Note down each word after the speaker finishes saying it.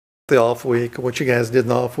the off week, what you guys did in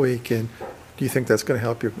the off week, and do you think that's going to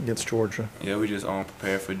help you against Georgia? Yeah, we just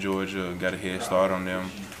prepared for Georgia, got a head start on them.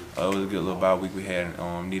 It was a good little bye week we had,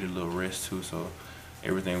 needed a little rest too, so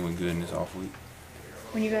everything went good in this off week.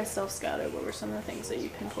 When you guys self-scouted, what were some of the things that you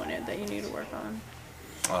pinpointed that you need to work on?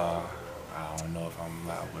 I don't know if I'm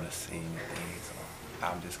liable to say anything, so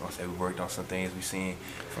I'm just going to say we worked on some things we seen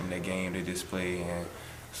from that game they just played and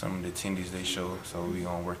some of the attendees they showed, so we're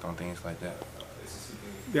going to work on things like that.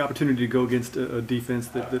 The opportunity to go against a defense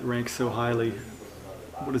that ranks so highly,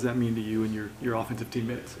 what does that mean to you and your offensive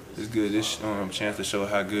teammates? It's good. This chance to show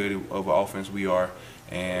how good of an offense we are,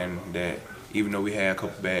 and that even though we had a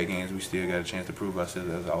couple bad games, we still got a chance to prove ourselves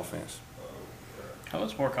as an offense. How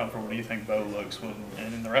much more comfortable do you think Bo looks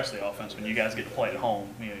and in the rest of the offense when you guys get to play at home?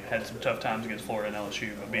 You had some tough times against Florida and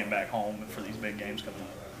LSU, but being back home for these big games coming up.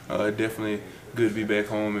 Definitely good to be back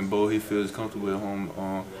home, and Bo, he feels comfortable at home,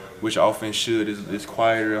 which offense should. It's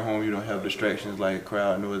quieter at home. You don't have distractions like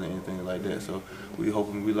crowd noise or anything like that. So we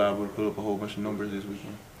hoping we liable to put up a whole bunch of numbers this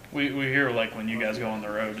weekend. We hear like when you guys go on the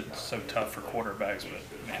road, it's so tough for quarterbacks, but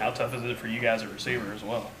how tough is it for you guys at receiver as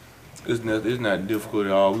well? It's not difficult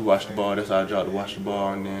at all. We watch the ball. That's our job, to watch the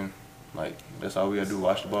ball, and then that's all we gotta do: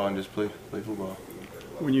 watch the ball and just play football.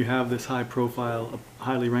 When you have this high profile, a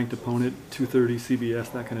highly ranked opponent, 2:30 CBS,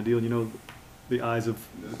 that kind of deal, you know, the eyes of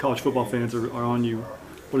college football fans are on you.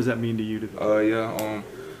 What does that mean to you?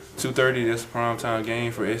 2:30. That's a primetime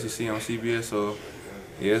game for SEC on CBS. So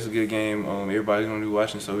yeah, it's a good game. Everybody's gonna be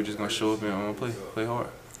watching, so we're just gonna show up and play hard.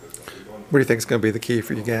 What do you think is going to be the key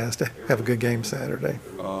for you guys to have a good game Saturday?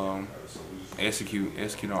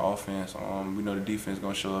 Execute on offense. We know the defense is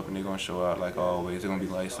going to show up and they're going to show out like always. They're going to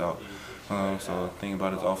be lights out. So the thing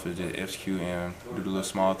about this offense is just execute and do the little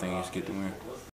small things, get the win.